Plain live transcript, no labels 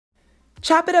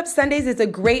Chop It Up Sundays is a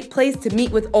great place to meet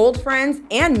with old friends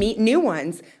and meet new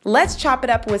ones. Let's chop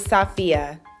it up with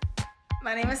Safia.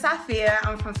 My name is Safia.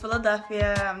 I'm from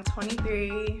Philadelphia. I'm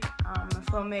 23. I'm a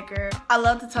filmmaker. I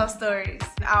love to tell stories.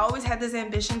 I always had this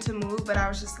ambition to move, but I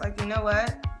was just like, you know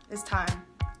what? It's time.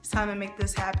 It's time to make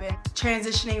this happen.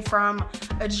 Transitioning from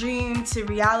a dream to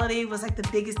reality was like the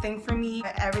biggest thing for me.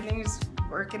 Everything is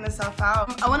working itself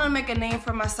out. I want to make a name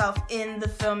for myself in the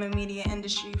film and media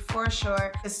industry for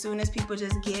sure. As soon as people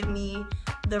just give me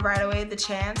the right away, the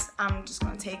chance, I'm just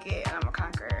gonna take it and I'm a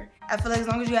conqueror. I feel like as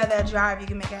long as you have that drive, you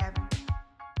can make it happen.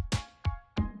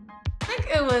 I think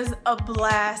it was a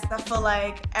blast. I feel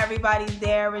like everybody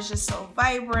there was just so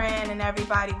vibrant and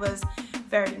everybody was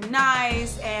very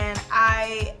nice, and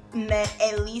I met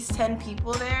at least 10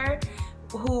 people there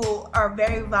who are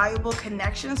very valuable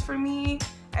connections for me.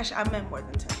 Actually, I met more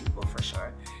than 10 people for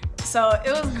sure. So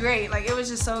it was great. Like, it was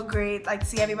just so great, like, to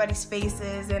see everybody's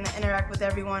faces and interact with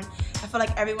everyone. I feel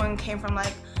like everyone came from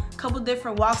like a couple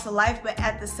different walks of life, but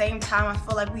at the same time, I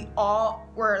feel like we all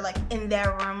were like in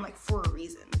that room like for a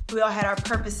reason. We all had our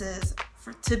purposes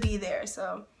to be there,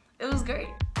 so it was great.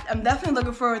 I'm definitely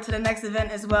looking forward to the next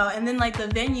event as well. And then like the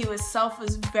venue itself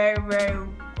was very, very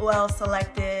well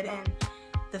selected, and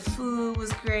the food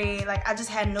was great. Like, I just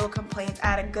had no complaints. I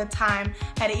had a good time.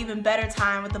 Had an even better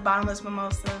time with the bottomless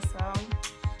mimosas.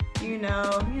 So, you know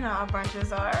how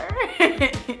brunches are.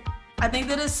 I think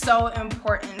that it's so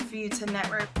important for you to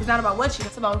network. It's not about what you know,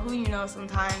 it's about who you know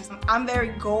sometimes. I'm very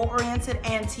goal-oriented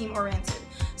and team-oriented.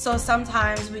 So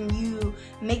sometimes when you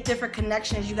make different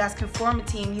connections, you guys can form a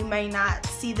team. You may not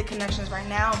see the connections right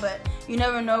now, but you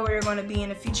never know where you're going to be in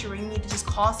the future where you need to just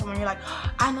call someone. You're like,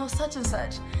 oh, I know such and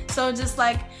such. So just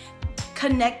like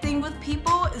connecting with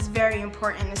people is very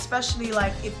important, especially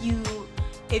like if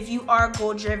you are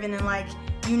goal-driven and like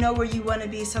you know where you want to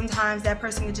be. Sometimes that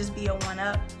person could just be a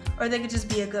one-up, or they could just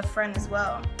be a good friend as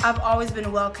well. I've always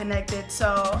been well-connected,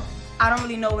 so I don't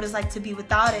really know what it's like to be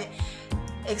without it,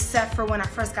 except for when I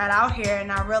first got out here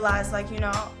and I realized, like, you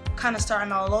know, kind of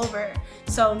starting all over.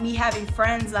 So me having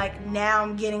friends, like, now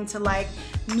I'm getting to like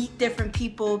meet different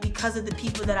people because of the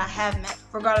people that I have met.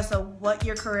 Regardless of what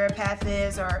your career path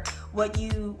is or what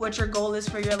your goal is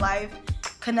for your life,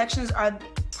 connections are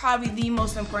probably the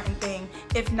most important thing,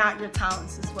 if not your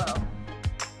talents as well.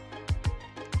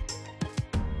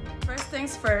 First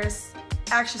things first,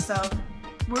 ask yourself,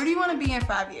 where do you want to be in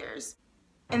 5 years?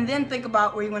 And then think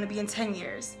about where you want to be in 10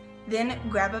 years. Then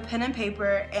grab a pen and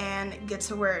paper and get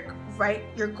to work. Write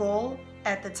your goal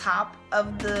at the top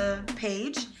of the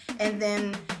page and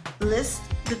then list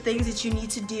the things that you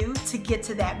need to do to get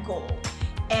to that goal.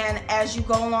 And as you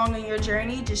go along in your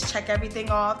journey, just check everything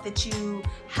off that you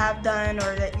have done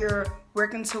or that you're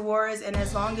working towards. And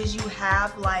as long as you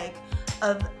have like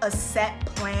a set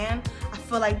plan, I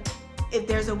feel like if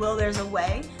there's a will, there's a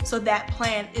way. So that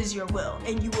plan is your will,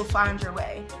 and you will find your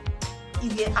way. You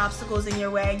get obstacles in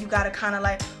your way, you gotta kind of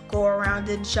like go around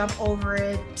it, jump over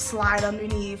it, slide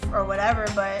underneath or whatever,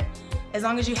 but as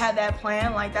long as you have that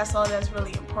plan, like, that's all that's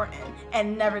really important.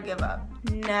 And never give up.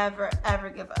 Never ever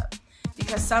give up.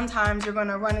 Because sometimes you're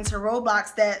gonna run into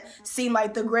roadblocks that seem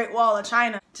like the Great Wall of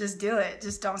China. Just do it.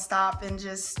 Just don't stop, and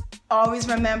just always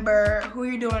remember who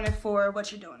you're doing it for,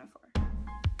 what you're doing it for.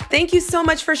 Thank you so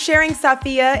much for sharing,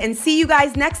 Safia, and see you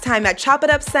guys next time at Chop It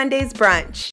Up Sundays Brunch.